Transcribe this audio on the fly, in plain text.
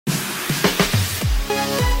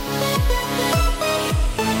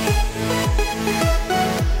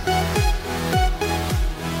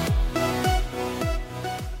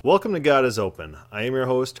Welcome to God is Open. I am your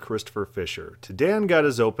host, Christopher Fisher. Today on God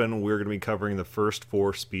is Open, we're going to be covering the first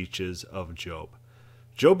 4 speeches of Job.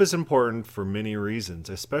 Job is important for many reasons,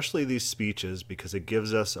 especially these speeches because it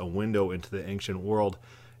gives us a window into the ancient world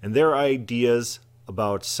and their ideas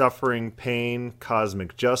about suffering, pain,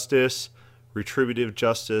 cosmic justice, retributive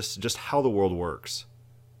justice, just how the world works.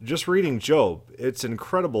 Just reading Job, it's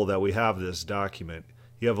incredible that we have this document.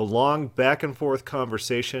 You have a long back and forth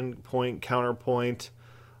conversation, point, counterpoint,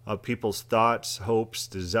 of people's thoughts, hopes,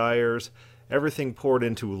 desires, everything poured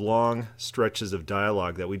into long stretches of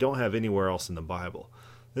dialogue that we don't have anywhere else in the Bible.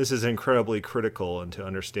 This is incredibly critical into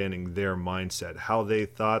understanding their mindset, how they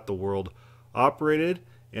thought the world operated,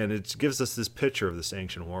 and it gives us this picture of this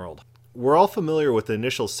ancient world. We're all familiar with the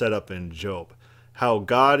initial setup in Job, how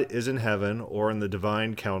God is in heaven or in the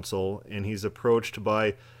divine council, and he's approached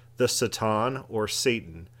by the Satan or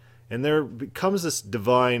Satan. And there becomes this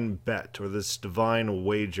divine bet or this divine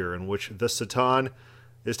wager in which the Satan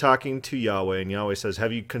is talking to Yahweh, and Yahweh says,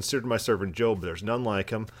 "Have you considered my servant Job? There's none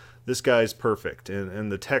like him. This guy's perfect." And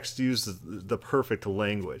the text uses the perfect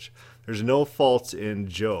language. There's no faults in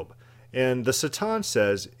Job. And the Satan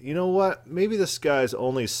says, you know what? Maybe this guy's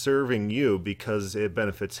only serving you because it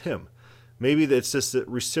benefits him. Maybe it's just a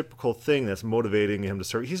reciprocal thing that's motivating him to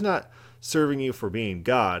serve. He's not serving you for being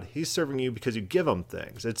God. He's serving you because you give him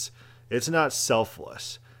things. It's not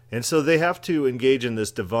selfless. And so they have to engage in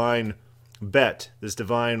this divine bet, this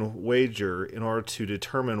divine wager, in order to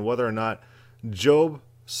determine whether or not Job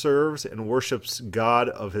serves and worships God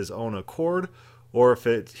of his own accord, or if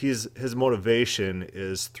his motivation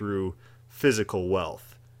is through physical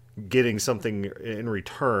wealth, getting something in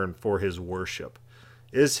return for his worship.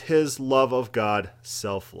 Is his love of God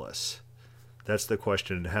selfless? That's the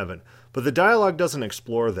question in heaven. But the dialogue doesn't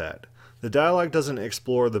explore that. The dialogue doesn't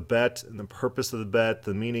explore the bet and the purpose of the bet,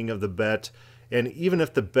 the meaning of the bet, and even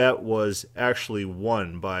if the bet was actually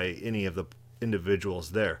won by any of the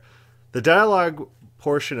individuals there. The dialogue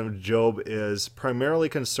portion of Job is primarily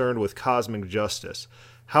concerned with cosmic justice.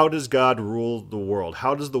 How does God rule the world?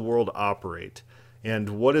 How does the world operate? And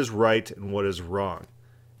what is right and what is wrong?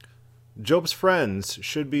 Job's friends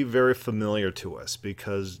should be very familiar to us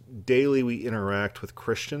because daily we interact with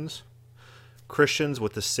Christians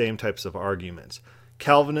with the same types of arguments.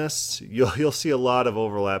 Calvinists, you'll see a lot of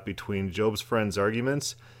overlap between Job's friends'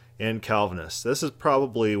 arguments and Calvinists. This is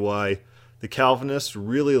probably why the Calvinists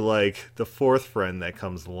really like the fourth friend that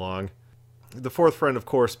comes along. The fourth friend, of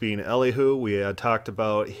course, being Elihu. We had talked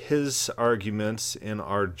about his arguments in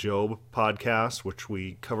our Job podcast, which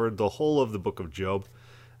we covered the whole of the book of Job.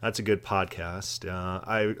 That's a good podcast.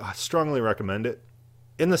 I strongly recommend it.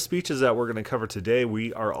 In the speeches that we're going to cover today,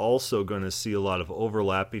 we are also going to see a lot of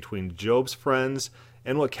overlap between Job's friends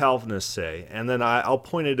and what Calvinists say, and then I'll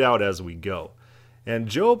point it out as we go. And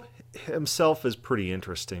Job himself is pretty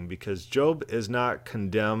interesting because Job is not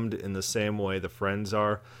condemned in the same way the friends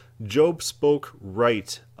are. Job spoke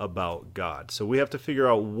right about God. So we have to figure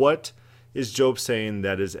out what is Job saying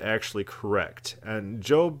that is actually correct. And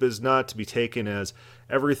Job is not to be taken as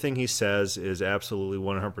everything he says is absolutely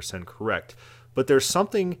 100% correct. But there's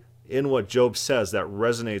something in what Job says that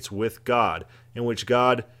resonates with God, in which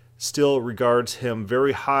God still regards him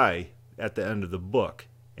very high at the end of the book,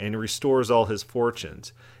 and restores all his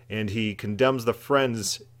fortunes. And he condemns the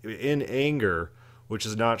friends in anger, which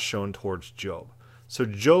is not shown towards Job. So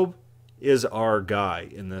Job is our guy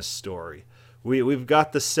in this story. We've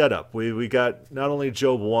got the setup. We got not only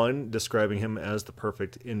Job 1 describing him as the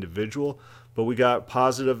perfect individual, but we got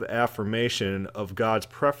positive affirmation of God's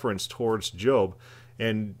preference towards Job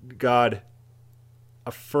and God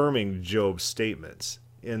affirming Job's statements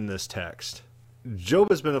in this text. Job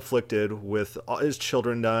has been afflicted with all his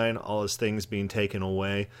children dying, all his things being taken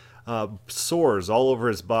away, sores all over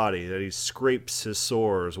his body, that he scrapes his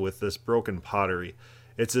sores with this broken pottery.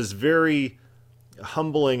 It's this very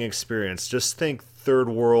humbling experience. Just think third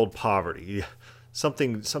world poverty,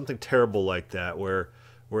 something terrible like that, where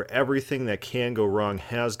everything that can go wrong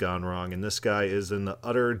has gone wrong, and this guy is in the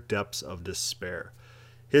utter depths of despair.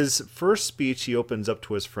 His first speech, he opens up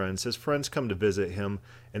to his friends. His friends come to visit him,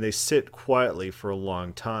 and they sit quietly for a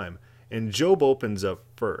long time. And Job opens up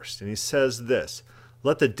first, and he says this: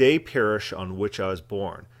 "Let the day perish on which I was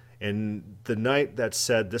born, and the night that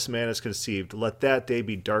said, this man is conceived, let that day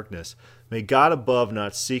be darkness. May God above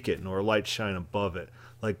not seek it, nor light shine above it.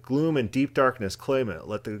 Let gloom and deep darkness claim it.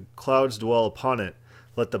 Let the clouds dwell upon it.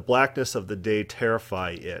 Let the blackness of the day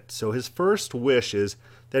terrify it." So his first wish is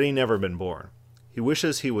that he never been born. He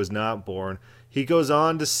wishes he was not born. He goes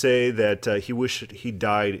on to say that he wished he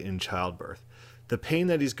died in childbirth. The pain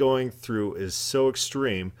that he's going through is so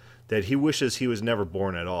extreme that he wishes he was never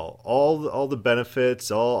born at all. All the benefits,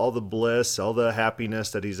 all the bliss, all the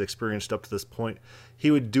happiness that he's experienced up to this point, he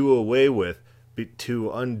would do away with to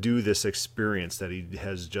undo this experience that he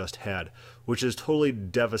has just had, which has totally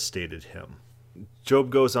devastated him. Job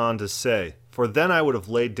goes on to say, "For then I would have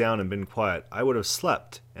laid down and been quiet. I would have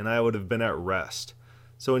slept, and I would have been at rest."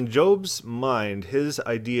 So in Job's mind, his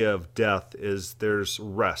idea of death is there's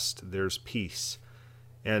rest, there's peace.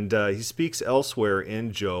 And he speaks elsewhere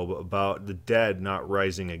in Job about the dead not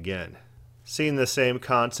rising again. Seeing the same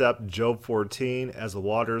concept, Job 14, as the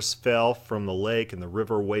waters fell from the lake and the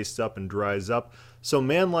river wastes up and dries up, so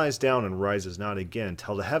man lies down and rises not again.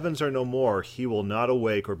 Till the heavens are no more, he will not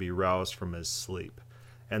awake or be roused from his sleep.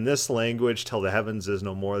 And this language, till the heavens is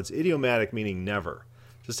no more, it's idiomatic, meaning never.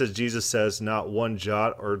 Just as Jesus says, not one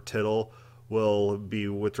jot or tittle will be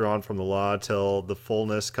withdrawn from the law till the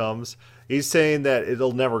fullness comes. He's saying that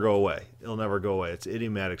it'll never go away. It'll never go away. It's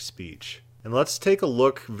idiomatic speech. And let's take a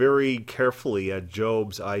look very carefully at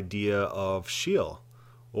Job's idea of Sheol,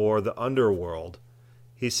 or the underworld.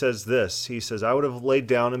 He says this, he says, "I would have laid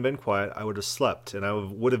down and been quiet, I would have slept, and I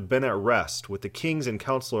would have been at rest with the kings and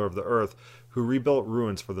counselor of the earth who rebuilt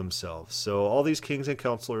ruins for themselves." So all these kings and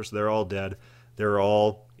counselors, they're all dead. They're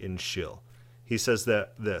all in Sheol. He says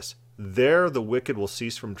that this, "There the wicked will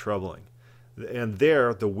cease from troubling, and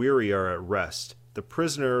there the weary are at rest. The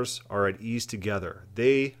prisoners are at ease together.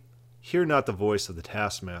 They hear not the voice of the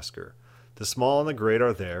taskmaster. The small and the great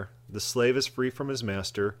are there. The slave is free from his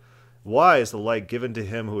master. Why is the light given to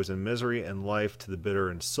him who is in misery, and life to the bitter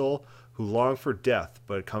in soul, who long for death,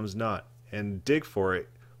 but it comes not, and dig for it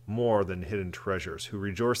more than hidden treasures, who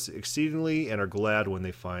rejoice exceedingly and are glad when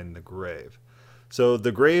they find the grave." So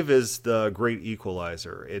the grave is the great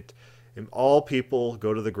equalizer. All people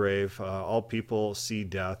go to the grave. All people see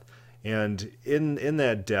death. And in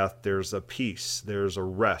that death, there's a peace. There's a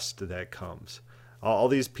rest that comes. All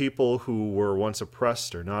these people who were once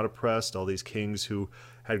oppressed are not oppressed. All these kings who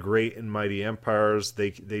had great and mighty empires,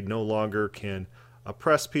 they no longer can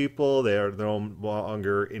oppress people. They're no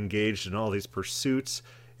longer engaged in all these pursuits.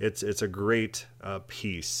 It's a great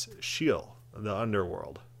peace. Sheol, the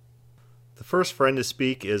underworld. The first friend to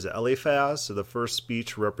speak is Eliphaz. So the first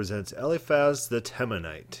speech represents Eliphaz the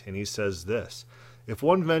Temanite, and he says this, "If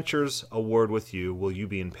one ventures a word with you, will you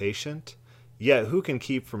be impatient? Yet who can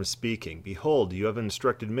keep from speaking? Behold, you have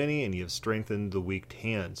instructed many, and you have strengthened the weak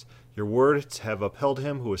hands. Your words have upheld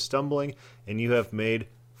him who is stumbling, and you have made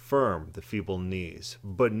firm the feeble knees.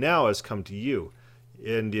 But now has come to you,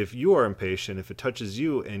 and if you are impatient, if it touches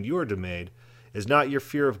you and you are dismayed, is not your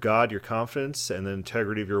fear of God your confidence, and the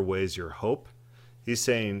integrity of your ways your hope?" He's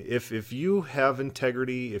saying, if you have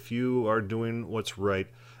integrity, if you are doing what's right,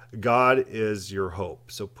 God is your hope.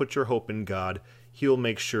 So put your hope in God. He'll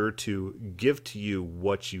make sure to give to you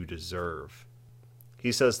what you deserve.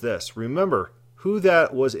 He says this, "Remember, who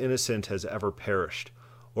that was innocent has ever perished,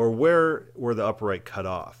 or where were the upright cut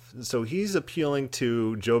off?" So he's appealing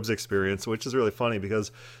to Job's experience, which is really funny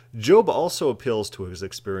because Job also appeals to his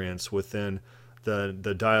experience within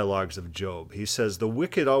the dialogues of Job. He says, "The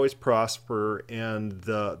wicked always prosper, and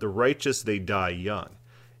the righteous, they die young."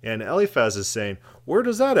 And Eliphaz is saying, where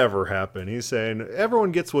does that ever happen? He's saying,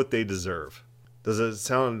 everyone gets what they deserve. Does it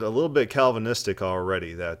sound a little bit Calvinistic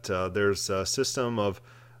already, that there's a system of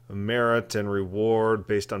merit and reward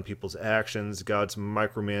based on people's actions, God's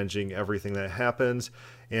micromanaging everything that happens,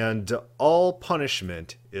 and all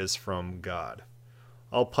punishment is from God.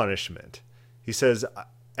 All punishment. He says,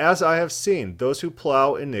 "As I have seen, those who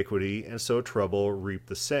plow iniquity and sow trouble reap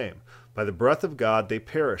the same. By the breath of God they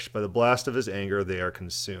perish, by the blast of his anger they are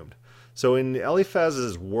consumed." So in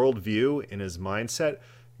Eliphaz's worldview, in his mindset,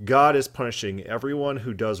 God is punishing everyone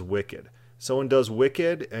who does wicked. Someone does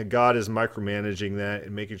wicked, and God is micromanaging that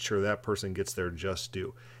and making sure that person gets their just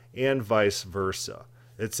due, and vice versa.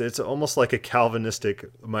 It's almost like a Calvinistic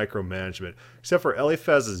micromanagement, except for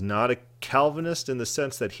Eliphaz is not a Calvinist in the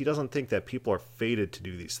sense that he doesn't think that people are fated to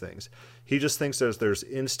do these things. He just thinks there's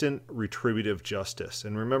instant retributive justice.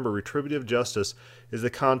 And remember, retributive justice is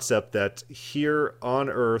the concept that here on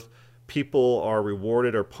earth, people are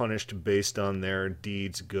rewarded or punished based on their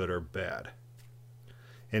deeds, good or bad.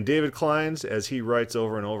 And David Kleins, as he writes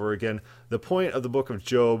over and over again, the point of the book of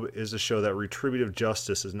Job is to show that retributive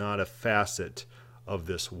justice is not a facet of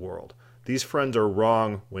this world. These friends are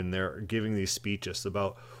wrong when they're giving these speeches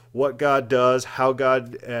about what God does, how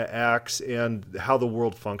God acts, and how the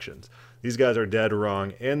world functions. These guys are dead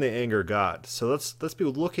wrong, and they anger God. So let's be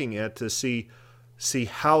looking at to see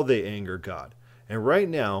how they anger God. And right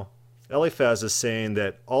now, Eliphaz is saying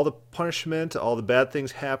that all the punishment, all the bad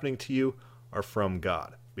things happening to you are from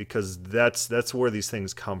God, because that's where these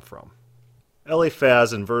things come from.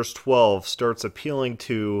 Eliphaz in verse 12 starts appealing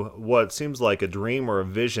to what seems like a dream or a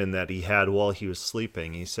vision that he had while he was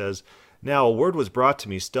sleeping. He says, "Now a word was brought to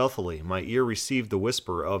me stealthily. My ear received the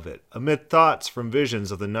whisper of it. Amid thoughts from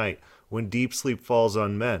visions of the night, when deep sleep falls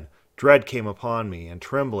on men, dread came upon me, and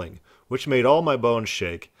trembling, which made all my bones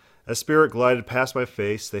shake. A spirit glided past my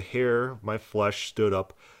face, the hair of my flesh stood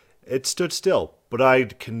up. It stood still, but I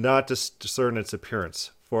could not discern its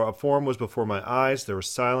appearance. For a form was before my eyes, there was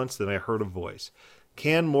silence, then I heard a voice.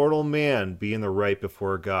 Can mortal man be in the right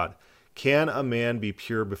before God? Can a man be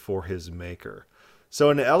pure before his Maker?" So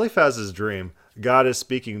in Eliphaz's dream, God is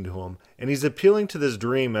speaking to him, and he's appealing to this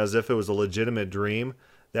dream as if it was a legitimate dream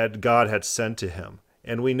that God had sent to him.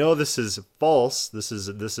 And we know this is false. This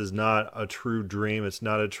is not a true dream. It's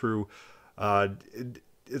not a true.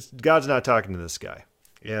 God's not talking to this guy.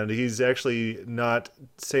 And he's actually not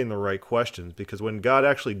saying the right questions, because when God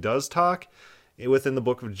actually does talk within the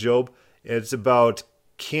book of Job, it's about,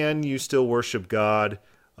 can you still worship God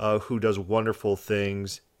who does wonderful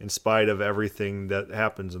things in spite of everything that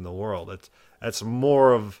happens in the world? That's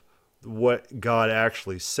more of what God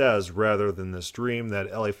actually says rather than this dream that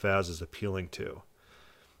Eliphaz is appealing to.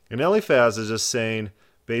 And Eliphaz is just saying,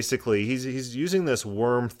 basically, he's using this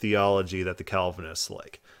worm theology that the Calvinists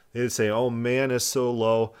like. They'd say, oh, man is so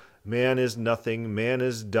low, man is nothing, man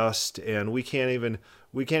is dust, and we can't even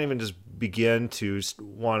just begin to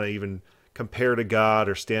want to even compare to God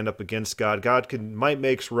or stand up against God. God might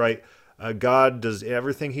makes right. God does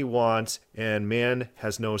everything he wants, and man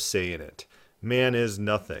has no say in it. Man is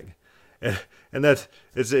nothing. And that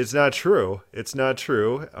it's not true. It's not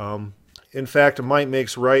true. In fact, might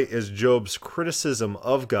makes right is Job's criticism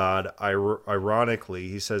of God. Ironically,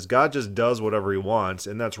 he says, God just does whatever he wants,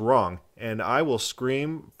 and that's wrong. And I will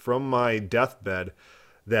scream from my deathbed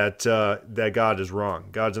that God is wrong.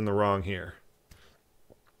 God's in the wrong here.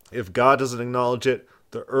 If God doesn't acknowledge it,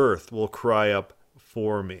 the earth will cry up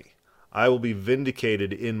for me. I will be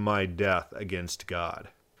vindicated in my death against God.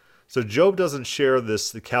 So Job doesn't share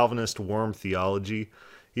the Calvinist worm theology.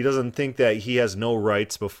 He doesn't think that he has no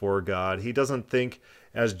rights before God. He doesn't think,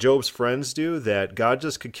 as Job's friends do, that God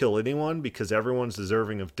just could kill anyone because everyone's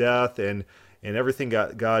deserving of death, and everything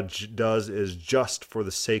God does is just for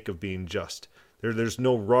the sake of being just. There's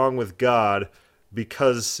no wrong with God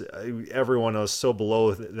because everyone is so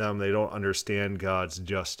below them they don't understand God's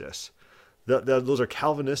justice. Those are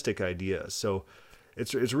Calvinistic ideas. So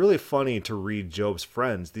it's really funny to read Job's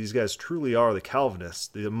friends. These guys truly are the Calvinists.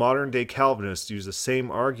 The modern day Calvinists use the same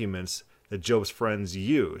arguments that Job's friends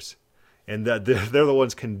use, and that they're the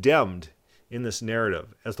ones condemned in this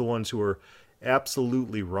narrative as the ones who are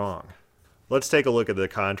absolutely wrong. Let's take a look at the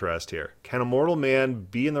contrast here. Can a mortal man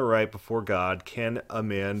be in the right before God? Can a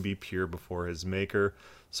man be pure before his Maker?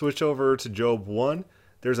 Switch over to Job 1.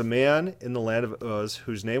 There's a man in the land of Uz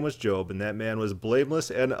whose name was Job, and that man was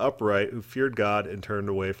blameless and upright, who feared God and turned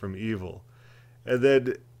away from evil. And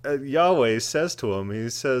then Yahweh says to him,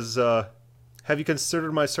 he says, have you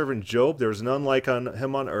considered my servant Job? There is none like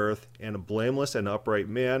him on earth, and a blameless and upright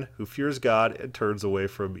man who fears God and turns away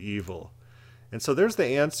from evil. And so there's the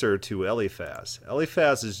answer to Eliphaz.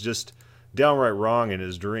 Eliphaz is just downright wrong in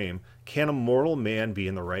his dream. Can a mortal man be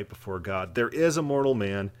in the right before God? There is a mortal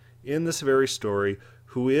man in this very story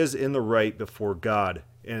who is in the right before God.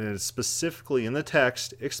 And it specifically in the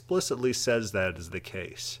text explicitly says that is the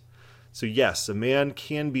case. So yes, a man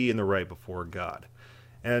can be in the right before God.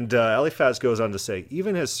 And Eliphaz goes on to say,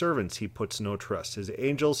 even his servants he puts no trust. His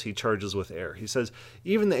angels he charges with error. He says,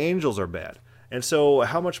 even the angels are bad. And so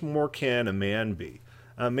how much more can a man be?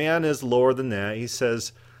 A man is lower than that. He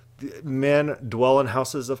says, men dwell in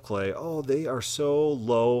houses of clay. Oh, they are so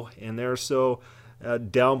low and they're so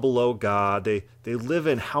down below God. They live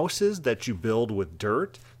in houses that you build with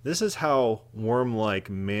dirt. This is how worm-like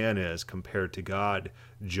man is compared to God,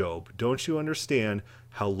 Job. Don't you understand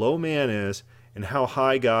how low man is and how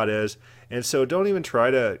high God is? And so don't even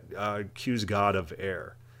try to accuse God of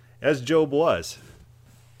error, as Job was.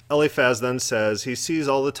 Eliphaz then says he sees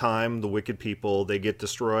all the time the wicked people, they get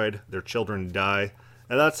destroyed, their children die.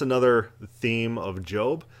 And that's another theme of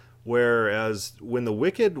Job, whereas when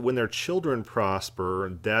their children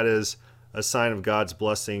prosper, that is a sign of God's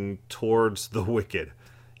blessing towards the wicked.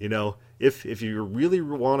 You know, if you really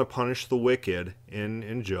want to punish the wicked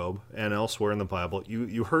in Job and elsewhere in the Bible,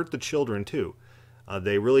 you hurt the children too.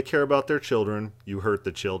 They really care about their children, you hurt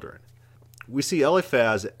the children. We see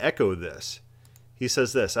Eliphaz echo this. He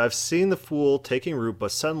says this, I've seen the fool taking root,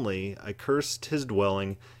 but suddenly I cursed his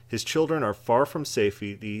dwelling. His children are far from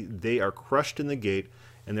safety. They are crushed in the gate,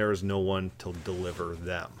 and there is no one to deliver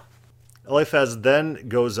them. Eliphaz then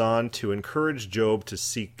goes on to encourage Job to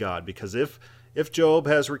seek God, because if Job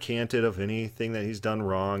has recanted of anything that he's done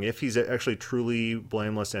wrong, if he's actually truly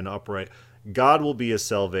blameless and upright, God will be his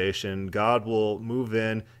salvation. God will move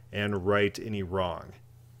in and right any wrong.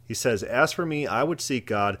 He says, "As for me, I would seek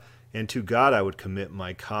God, and to God I would commit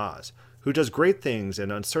my cause, who does great things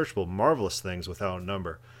and unsearchable, marvelous things without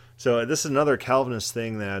number." So this is another Calvinist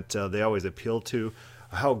thing that they always appeal to,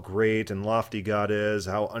 how great and lofty God is,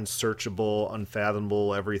 how unsearchable,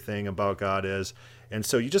 unfathomable everything about God is. And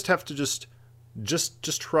so you just have to just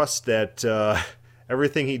trust that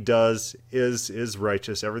everything he does is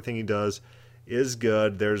righteous. Everything he does is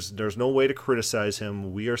good. There's no way to criticize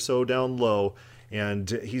him. We are so down low, and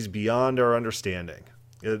he's beyond our understanding.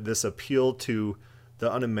 This appeal to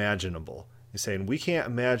the unimaginable. He's saying we can't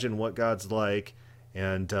imagine what God's like,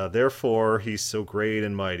 and therefore he's so great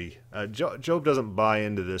and mighty. Job doesn't buy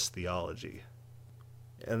into this theology.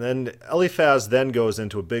 And then Eliphaz then goes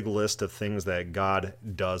into a big list of things that God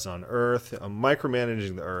does on earth,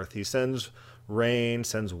 micromanaging the earth. He sends rain,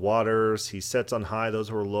 sends waters. He sets on high those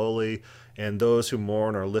who are lowly, and those who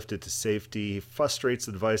mourn are lifted to safety. He frustrates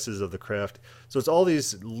the devices of the craft. So it's all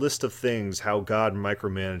these list of things how God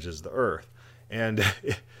micromanages the earth. And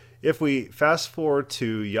if we fast forward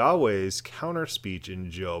to Yahweh's counter speech in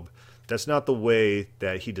Job, that's not the way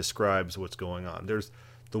that he describes what's going on.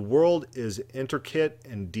 The world is intricate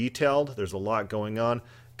and detailed. There's a lot going on.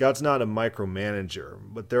 God's not a micromanager,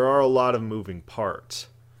 but there are a lot of moving parts.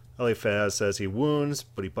 Eliphaz says he wounds,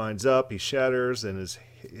 but he binds up, he shatters, and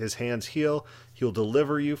his hands heal. He'll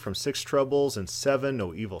deliver you from 6 troubles, and 7,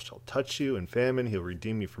 no evil shall touch you. In famine, he'll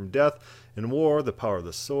redeem you from death. In war, the power of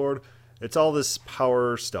the sword. It's all this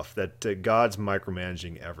power stuff that God's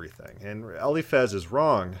micromanaging everything. And Eliphaz is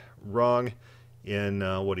wrong in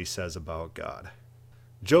what he says about God.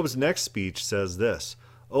 Job's next speech says this: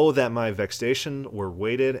 "Oh, that my vexation were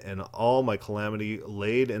weighted and all my calamity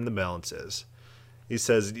laid in the balances." He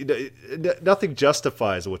says nothing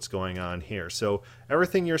justifies what's going on here. So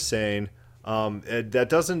everything you're saying, that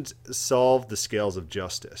doesn't solve the scales of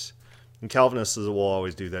justice. And Calvinists will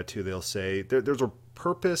always do that too. They'll say there's a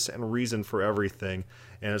purpose and reason for everything.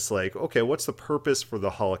 And it's like, okay, what's the purpose for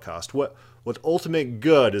the Holocaust? What ultimate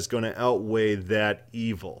good is going to outweigh that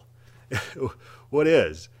evil? What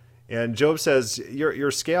is? And Job says,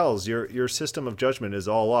 your scales, your system of judgment is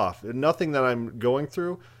all off. Nothing that I'm going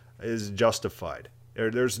through is justified.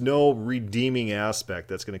 There's no redeeming aspect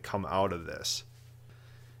that's going to come out of this.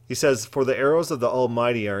 He says, "For the arrows of the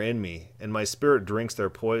Almighty are in me, and my spirit drinks their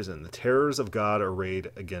poison. The terrors of God are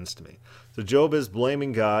arrayed against me." So Job is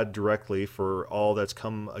blaming God directly for all that's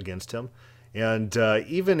come against him. And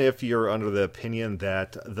even if you're under the opinion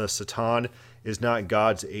that the Satan is not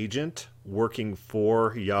God's agent working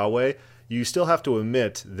for Yahweh, you still have to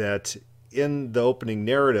admit that in the opening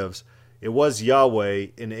narratives, it was Yahweh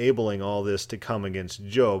enabling all this to come against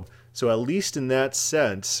Job. So at least in that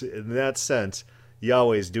sense,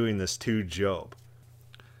 Yahweh is doing this to Job.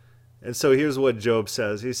 And so here's what Job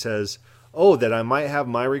says. He says, "Oh, that I might have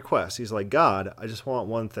my request." He's like, "God, I just want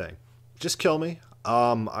one thing. Just kill me.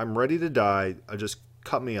 I'm ready to die. Just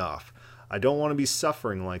cut me off. I don't want to be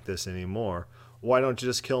suffering like this anymore. Why don't you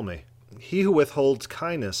just kill me?" He who withholds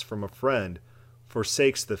kindness from a friend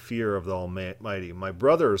forsakes the fear of the Almighty. My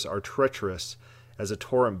brothers are treacherous as a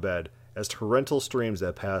torrent bed, as torrential streams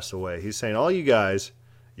that pass away. He's saying, all you guys,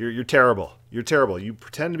 you're terrible. You're terrible. You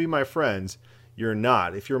pretend to be my friends. You're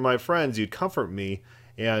not. If you're my friends, you'd comfort me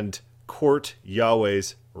and court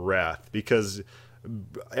Yahweh's wrath, because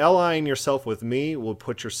allying yourself with me will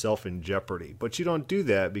put yourself in jeopardy. But you don't do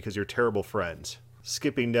that because you're terrible friends.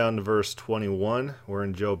 Skipping down to verse 21, we're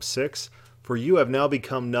in Job 6. "For you have now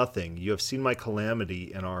become nothing. You have seen my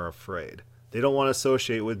calamity and are afraid." They don't want to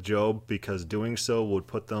associate with Job because doing so would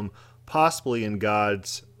put them possibly in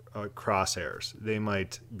God's crosshairs. They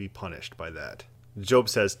might be punished by that. Job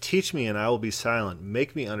says, "Teach me and I will be silent.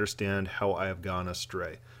 Make me understand how I have gone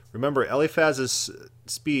astray." Remember, Eliphaz's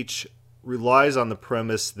speech relies on the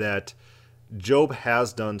premise that Job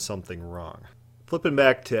has done something wrong. Flipping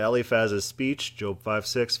back to Eliphaz's speech, Job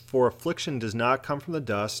 5:6, "For affliction does not come from the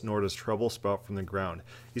dust, nor does trouble sprout from the ground."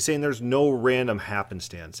 He's saying there's no random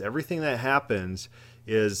happenstance. Everything that happens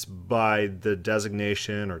is by the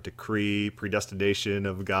designation or decree, predestination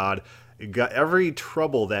of God. Every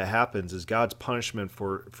trouble that happens is God's punishment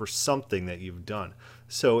for something that you've done.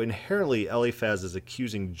 So inherently, Eliphaz is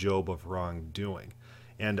accusing Job of wrongdoing.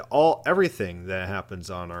 And everything that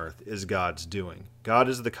happens on earth is God's doing. God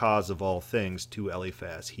is the cause of all things to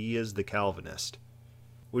Eliphaz. He is the Calvinist.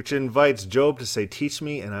 which invites Job to say, "Teach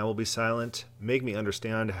me, and I will be silent. Make me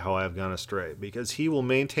understand how I have gone astray," because he will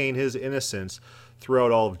maintain his innocence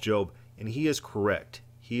throughout all of Job, and he is correct.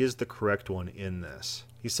 He is the correct one in this.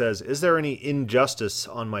 He says, "Is there any injustice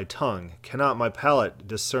on my tongue? Cannot my palate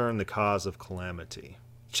discern the cause of calamity?"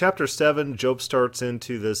 Chapter 7, Job starts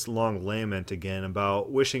into this long lament again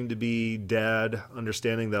about wishing to be dead,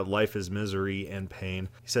 understanding that life is misery and pain.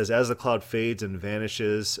 He says, "As the cloud fades and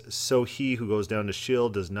vanishes, so he who goes down to Sheol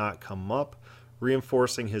does not come up,"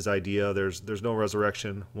 reinforcing his idea there's no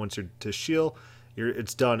resurrection. Once you're to Sheol,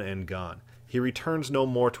 it's done and gone. He returns no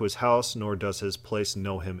more to his house, nor does his place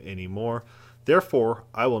know him any more. "Therefore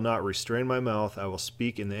I will not restrain my mouth. I will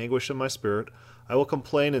speak in the anguish of my spirit. I will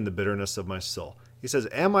complain in the bitterness of my soul." He says,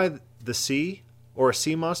 "Am I the sea, or a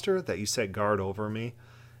sea monster, that you set guard over me?"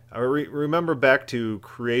 I remember back to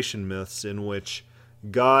creation myths in which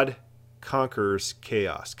God conquers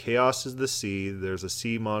chaos. Chaos is the sea. There's a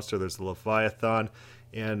sea monster. There's the Leviathan,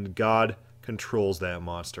 and God controls that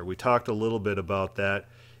monster. We talked a little bit about that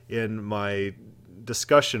in my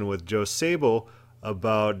discussion with Joe Sabo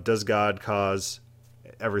about, does God cause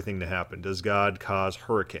everything to happen? Does God cause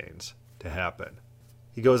hurricanes to happen?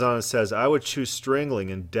 He goes on and says, "I would choose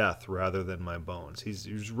strangling and death rather than my bones."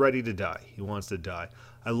 He's ready to die. He wants to die.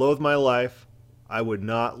 "I loathe my life. I would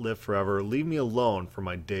not live forever. Leave me alone, for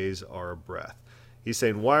my days are a breath." He's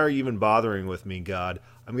saying, why are you even bothering with me, God?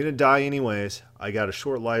 I'm going to die anyways. I got a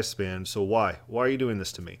short lifespan, so why? Why are you doing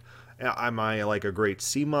this to me? Am I like a great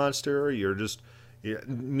sea monster? You're just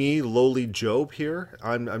me, lowly Job here?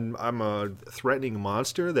 I'm a threatening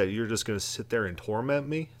monster that you're just going to sit there and torment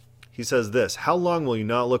me? He says this, "How long will you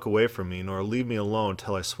not look away from me, nor leave me alone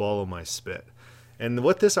till I swallow my spit?" And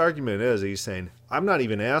what this argument is, he's saying, I'm not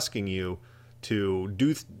even asking you to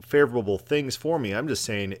do favorable things for me. I'm just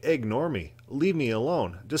saying, ignore me. Leave me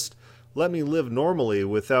alone. Just let me live normally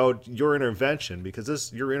without your intervention,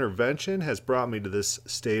 because your intervention has brought me to this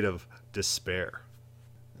state of despair.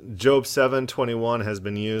 Job 7:21 has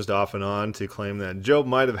been used off and on to claim that Job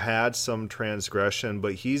might have had some transgression,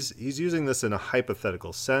 but he's using this in a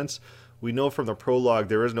hypothetical sense. We know from the prologue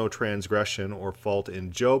there is no transgression or fault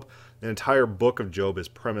in Job. The entire book of Job is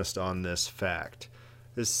premised on this fact.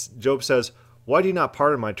 Job says, "Why do you not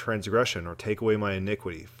pardon my transgression or take away my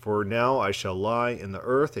iniquity? For now I shall lie in the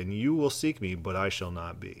earth, and you will seek me, but I shall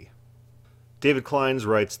not be." David Kleins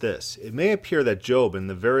writes this, "It may appear that Job, in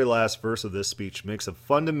the very last verse of this speech, makes a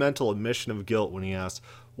fundamental admission of guilt when he asks,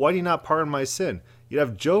 'Why do you not pardon my sin?' Yet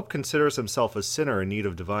if Job considers himself a sinner in need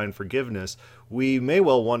of divine forgiveness, we may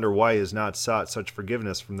well wonder why he has not sought such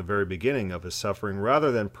forgiveness from the very beginning of his suffering,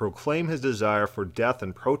 rather than proclaim his desire for death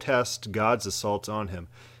and protest God's assaults on him.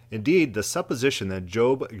 Indeed, the supposition that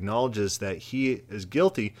Job acknowledges that he is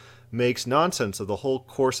guilty makes nonsense of the whole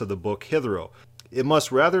course of the book hitherto. It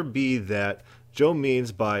must rather be that Job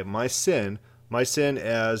means by my sin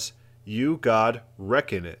as you, God,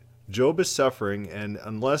 reckon it. Job is suffering, and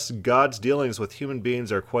unless God's dealings with human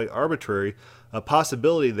beings are quite arbitrary, a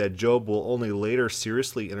possibility that Job will only later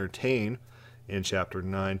seriously entertain, in chapter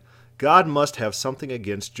 9, God must have something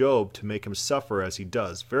against Job to make him suffer as he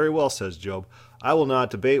does. Very well, says Job, I will not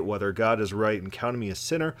debate whether God is right in counting me a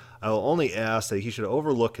sinner. I will only ask that he should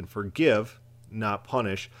overlook and forgive, not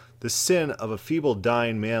punish, the sin of a feeble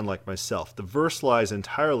dying man like myself. The verse lies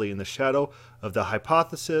entirely in the shadow of the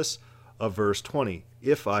hypothesis of verse 20.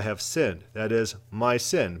 If I have sinned, that is, my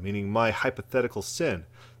sin, meaning my hypothetical sin,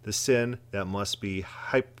 the sin that must be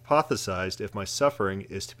hypothesized if my suffering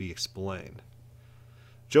is to be explained.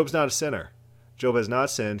 Job's not a sinner. Job has not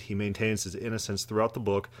sinned. He maintains his innocence throughout the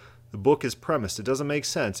book. The book is premised. It doesn't make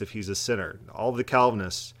sense if he's a sinner. All of the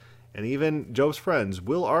Calvinists and even Job's friends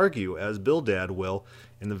will argue, as Bildad will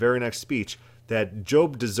in the very next speech, that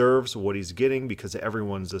Job deserves what he's getting because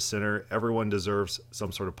everyone's a sinner. Everyone deserves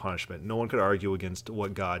some sort of punishment. No one could argue against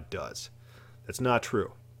what God does. That's not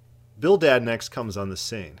true. Bildad next comes on the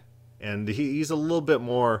scene, and he's a little bit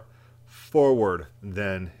more forward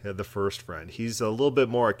than the first friend. He's a little bit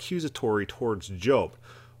more accusatory towards Job,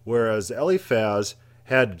 whereas Eliphaz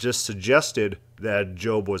had just suggested that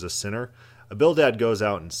Job was a sinner. Bildad goes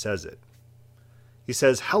out and says it. He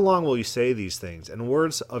says, how long will you say these things, and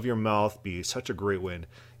words of your mouth be such a great wind?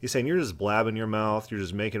 He's saying, you're just blabbing your mouth, you're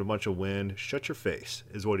just making a bunch of wind. Shut your face,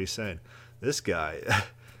 is what he's saying. This guy,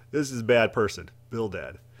 this is a bad person,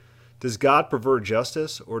 Bildad. Does God pervert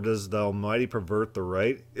justice, or does the Almighty pervert the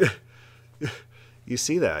right? You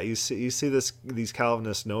see that. You see these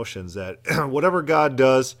Calvinist notions that whatever God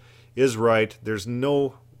does is right. There's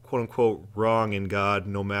no quote-unquote wrong in God,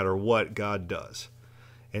 no matter what God does.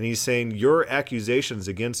 And he's saying your accusations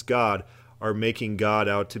against God are making God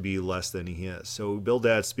out to be less than he is. So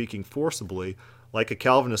Bildad's speaking forcibly, like a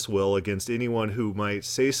Calvinist will, against anyone who might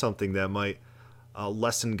say something that might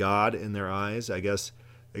lessen God in their eyes. I guess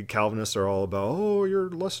Calvinists are all about, oh, you're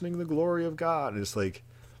lessening the glory of God. And it's like,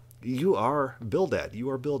 you are Bildad. You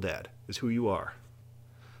are Bildad, is who you are.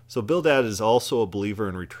 So Bildad is also a believer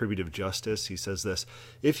in retributive justice. He says this,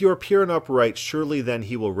 if you are pure and upright, surely then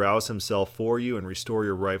he will rouse himself for you and restore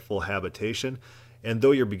your rightful habitation. And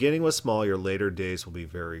though your beginning was small, your later days will be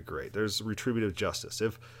very great. There's retributive justice.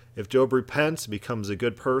 If Job repents, becomes a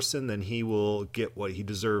good person, then he will get what he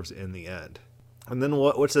deserves in the end. And then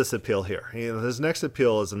what's this appeal here? His next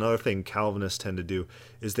appeal is another thing Calvinists tend to do,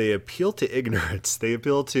 is they appeal to ignorance. They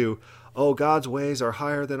appeal to, oh, God's ways are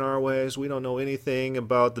higher than our ways. We don't know anything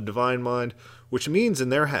about the divine mind, which means in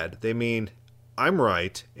their head, they mean, I'm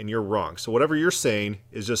right and you're wrong. So whatever you're saying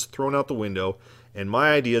is just thrown out the window, and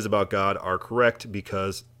my ideas about God are correct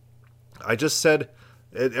because I just said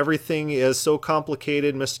everything is so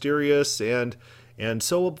complicated, mysterious, and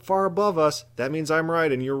so far above us, that means I'm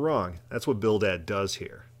right and you're wrong. That's what Bildad does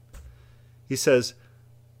here. He says,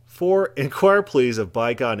 inquire please of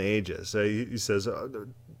bygone ages. He says,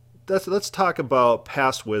 let's talk about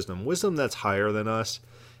past wisdom that's higher than us.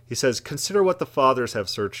 He says, consider what the fathers have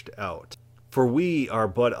searched out. For we are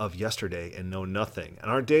but of yesterday and know nothing,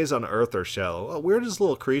 and our days on earth are shallow. Oh, we're just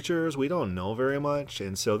little creatures, we don't know very much,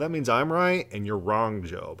 and so that means I'm right and you're wrong,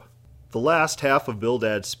 Job. The last half of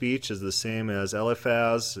Bildad's speech is the same as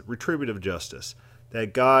Eliphaz, retributive justice,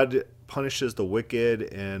 that God punishes the wicked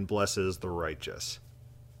and blesses the righteous.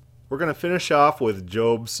 We're going to finish off with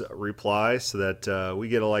Job's reply so that we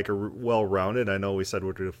get a well-rounded. I know we said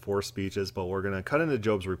we're going to do 4 speeches, but we're going to cut into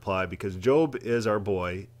Job's reply because Job is our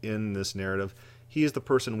boy in this narrative. He is the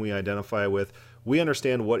person we identify with. We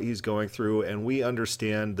understand what he's going through, and we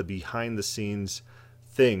understand the behind-the-scenes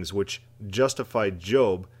things which justify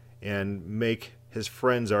Job and make his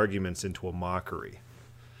friends' arguments into a mockery.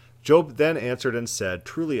 Job then answered and said,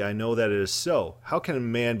 truly I know that it is so. How can a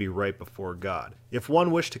man be right before God? If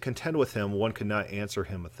one wished to contend with him, one could not answer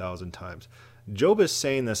him 1,000 times. Job is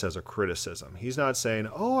saying this as a criticism. He's not saying,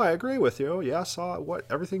 oh, I agree with you. Yes,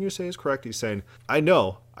 everything you say is correct. He's saying, I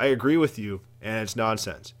know, I agree with you, and it's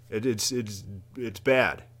nonsense. It's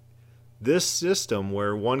bad. This system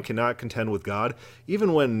where one cannot contend with God,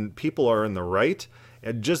 even when people are in the right,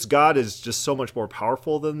 and just God is just so much more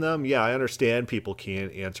powerful than them. Yeah, I understand people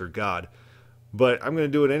can't answer God, but I'm going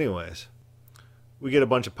to do it anyways. We get a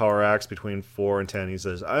bunch of power acts between 4 and 10. He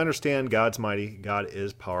says, I understand God's mighty. God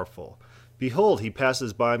is powerful. Behold, he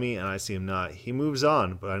passes by me, and I see him not. He moves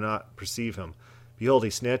on, but I not perceive him. Behold, he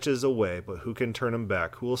snatches away, but who can turn him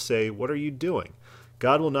back? Who will say, what are you doing?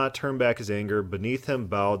 God will not turn back his anger. Beneath him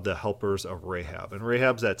bowed the helpers of Rahab. And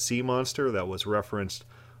Rahab's that sea monster that was referenced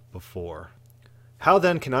before. How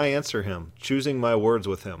then can I answer him, choosing my words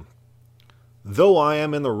with him? Though I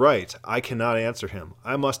am in the right, I cannot answer him.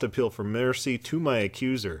 I must appeal for mercy to my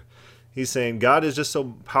accuser. He's saying God is just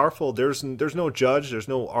so powerful. There's no judge. There's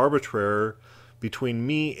no arbitrator between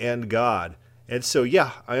me and God. And so,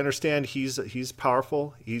 yeah, I understand he's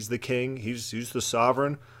powerful. He's the king. He's the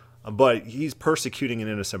sovereign. But he's persecuting an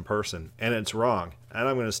innocent person, and it's wrong. And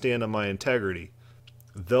I'm going to stand on my integrity.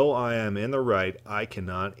 Though I am in the right, I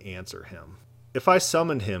cannot answer him. If I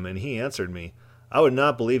summoned him and he answered me, I would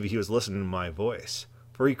not believe he was listening to my voice.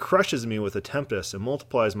 For he crushes me with a tempest and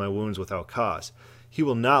multiplies my wounds without cause. He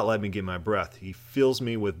will not let me get my breath. He fills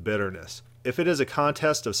me with bitterness. If it is a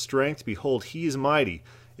contest of strength, behold, he is mighty.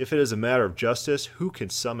 If it is a matter of justice, who can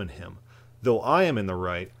summon him? Though I am in the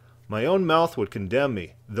right, my own mouth would condemn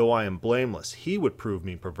me. Though I am blameless, he would prove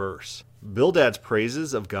me perverse. Bildad's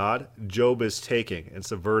praises of God, Job is taking and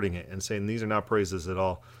subverting it and saying these are not praises at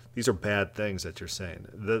all. These are bad things that you're saying.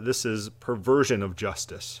 This is perversion of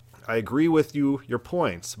justice. I agree with your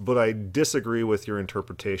points, but I disagree with your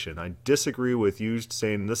interpretation. I disagree with you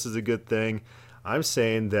saying this is a good thing. I'm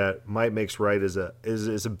saying that might makes right is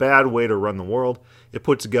a bad way to run the world. It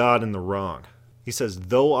puts God in the wrong. He says,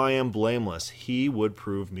 though I am blameless, he would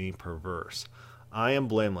prove me perverse. I am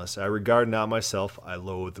blameless. I regard not myself. I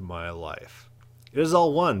loathe my life. It is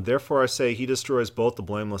all one. Therefore I say he destroys both the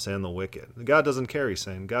blameless and the wicked. God doesn't care, he's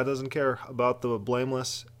saying. God doesn't care about the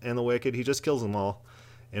blameless and the wicked. He just kills them all.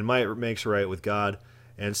 And might makes right with God.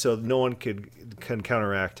 And so no one can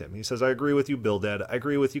counteract him. He says, I agree with you, Bildad. I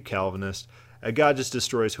agree with you, Calvinist. God just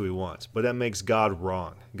destroys who he wants. But that makes God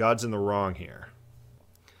wrong. God's in the wrong here.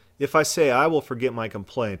 If I say I will forget my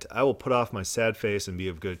complaint, I will put off my sad face and be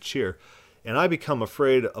of good cheer. And I become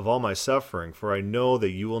afraid of all my suffering, for I know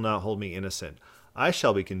that you will not hold me innocent. I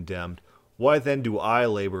shall be condemned. Why then do I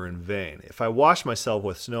labor in vain? If I wash myself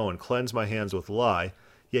with snow and cleanse my hands with lye,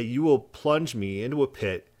 yet you will plunge me into a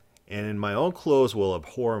pit, and in my own clothes will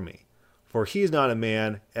abhor me. For he is not a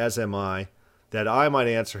man, as am I, that I might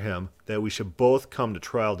answer him, that we should both come to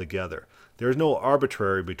trial together. There is no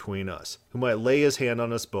arbitrary between us, who might lay his hand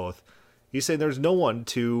on us both. He's saying there's no one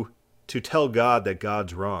to tell God that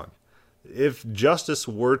God's wrong. If justice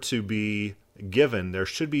were to be given, there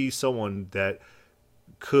should be someone that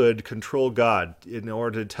could control God in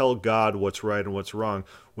order to tell God what's right and what's wrong.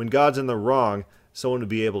 When God's in the wrong, someone to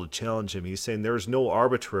be able to challenge him. He's saying there is no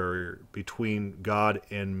arbitrary between God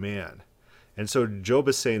and man. And so Job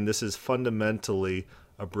is saying this is fundamentally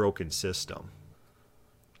a broken system.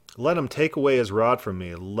 Let him take away his rod from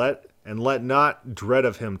me, let not dread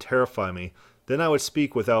of him terrify me. Then I would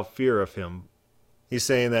speak without fear of him. He's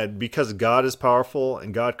saying that because God is powerful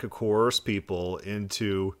and God could coerce people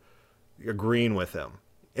into agreeing with him.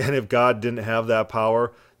 And if God didn't have that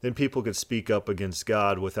power, then people could speak up against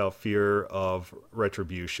God without fear of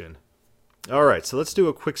retribution. All right, so let's do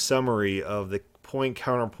a quick summary of the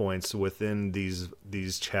counterpoints within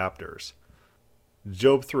these chapters.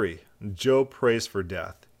 Job 3. Job prays for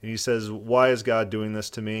death. And he says, why is God doing this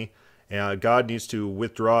to me? God needs to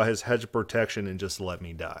withdraw his hedge of protection and just let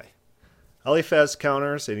me die. Eliphaz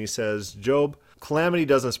counters and he says, Job, calamity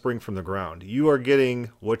doesn't spring from the ground. You are getting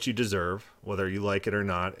what you deserve, whether you like it or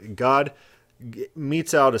not. God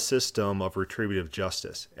metes out a system of retributive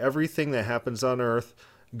justice. Everything that happens on earth,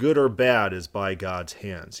 good or bad, is by God's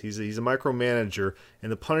hands. He's a micromanager,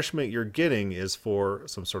 and the punishment you're getting is for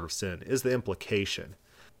some sort of sin, is the implication.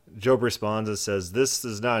 Job responds and says, this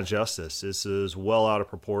is not justice. This is well out of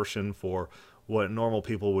proportion for what normal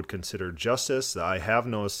people would consider justice. I have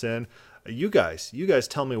no sin. You guys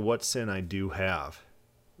tell me what sin I do have.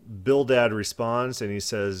 Bildad responds and he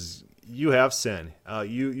says, you have sin.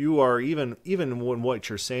 You are even when what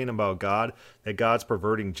you're saying about God, that God's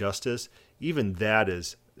perverting justice, even that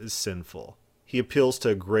is sinful. He appeals to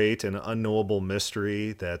a great and unknowable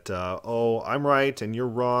mystery that, I'm right and you're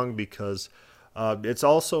wrong because it's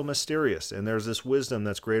also mysterious. And there's this wisdom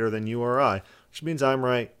that's greater than you or I, which means I'm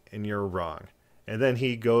right and you're wrong. And then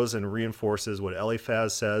he goes and reinforces what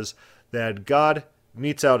Eliphaz says, that God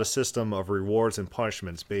metes out a system of rewards and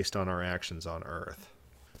punishments based on our actions on earth.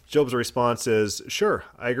 Job's response is, sure,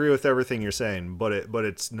 I agree with everything you're saying, but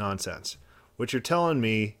it's nonsense. What you're telling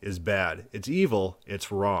me is bad. It's evil.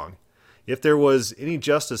 It's wrong. If there was any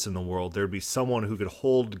justice in the world, there'd be someone who could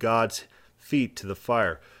hold God's feet to the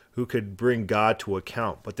fire, who could bring God to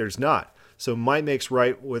account, but there's not. So might makes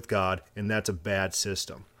right with God, and that's a bad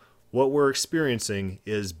system. What we're experiencing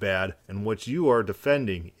is bad, and what you are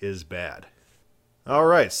defending is bad. All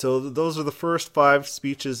right, so those are the first 5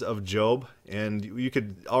 speeches of Job, and you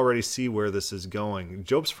could already see where this is going.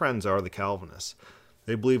 Job's friends are the Calvinists.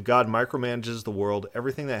 They believe God micromanages the world.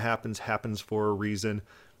 Everything that happens for a reason,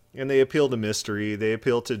 and they appeal to mystery. They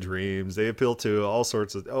appeal to dreams. They appeal to all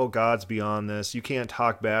sorts of, God's beyond this. You can't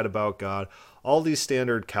talk bad about God. All these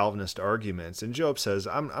standard Calvinist arguments. And Job says,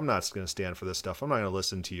 I'm not going to stand for this stuff. I'm not going to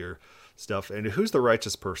listen to your stuff. And who's the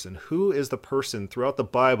righteous person? Who is the person throughout the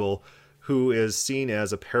Bible who is seen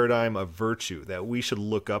as a paradigm of virtue that we should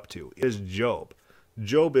look up to? It is Job.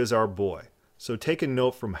 Job is our boy. So take a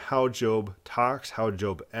note from how Job talks, how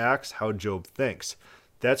Job acts, how Job thinks.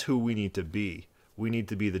 That's who we need to be. We need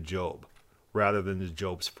to be the Job rather than the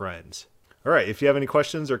Job's friends. All right, if you have any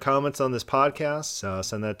questions or comments on this podcast,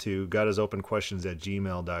 send that to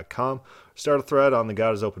godisopenquestions@gmail.com. Start a thread on the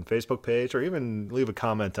God is Open Facebook page, or even leave a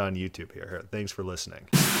comment on YouTube here. Thanks for listening.